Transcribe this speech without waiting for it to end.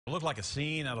Looked like a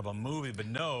scene out of a movie, but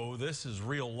no, this is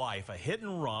real life. A hit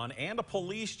and run and a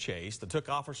police chase that took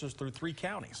officers through 3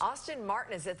 counties. Austin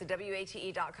Martin is at the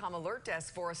WATE.com alert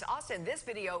desk for us. Austin, this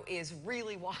video is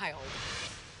really wild.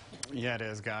 Yeah, it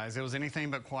is, guys. It was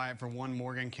anything but quiet for one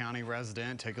Morgan County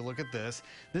resident. Take a look at this.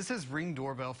 This is Ring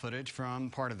doorbell footage from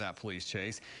part of that police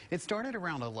chase. It started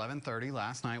around 11:30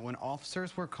 last night when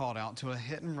officers were called out to a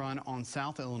hit and run on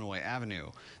South Illinois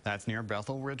Avenue. That's near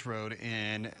Bethel Ridge Road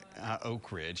in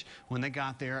Oak Ridge. When they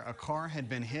got there, a car had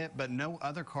been hit, but no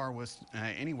other car was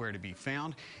anywhere to be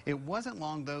found. It wasn't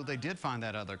long, though, they did find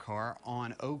that other car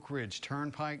on Oak Ridge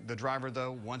Turnpike. The driver,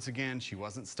 though, once again, she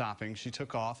wasn't stopping. She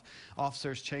took off.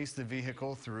 Officers chased the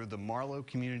vehicle through the Marlow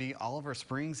community, Oliver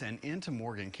Springs, and into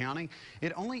Morgan County.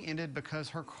 It only ended because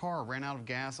her car ran out of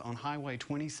gas on Highway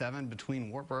 27 between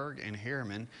Wartburg and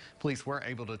Harriman. Police were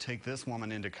able to take this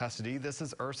woman into custody. This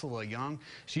is Ursula Young.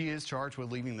 She is charged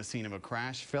with leaving the scene of a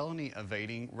crash, felony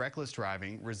evading, reckless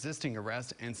driving, resisting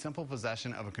arrest, and simple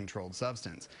possession of a controlled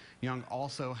substance. Young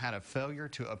also had a failure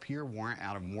to appear warrant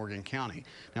out of Morgan County.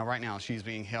 Now, right now, she's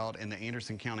being held in the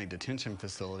Anderson County Detention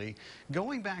Facility.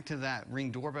 Going back to that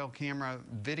Ring doorbell camera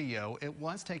video, it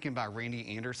was taken by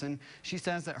Randy Anderson. She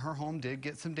says that her home did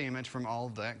get some damage from all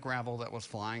of that gravel that was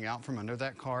flying out from under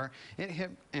that car. It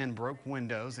hit and broke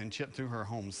windows and chipped through her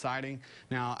home siding.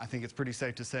 Now, I think it's pretty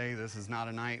safe to say this is not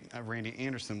a night Randy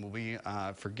Anderson will be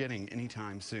forgetting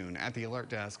anytime soon. At the alert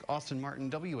desk, Austin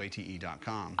Martin,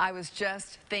 WATE.com. I was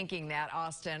just thinking that,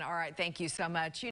 Austin. All right, thank you so much.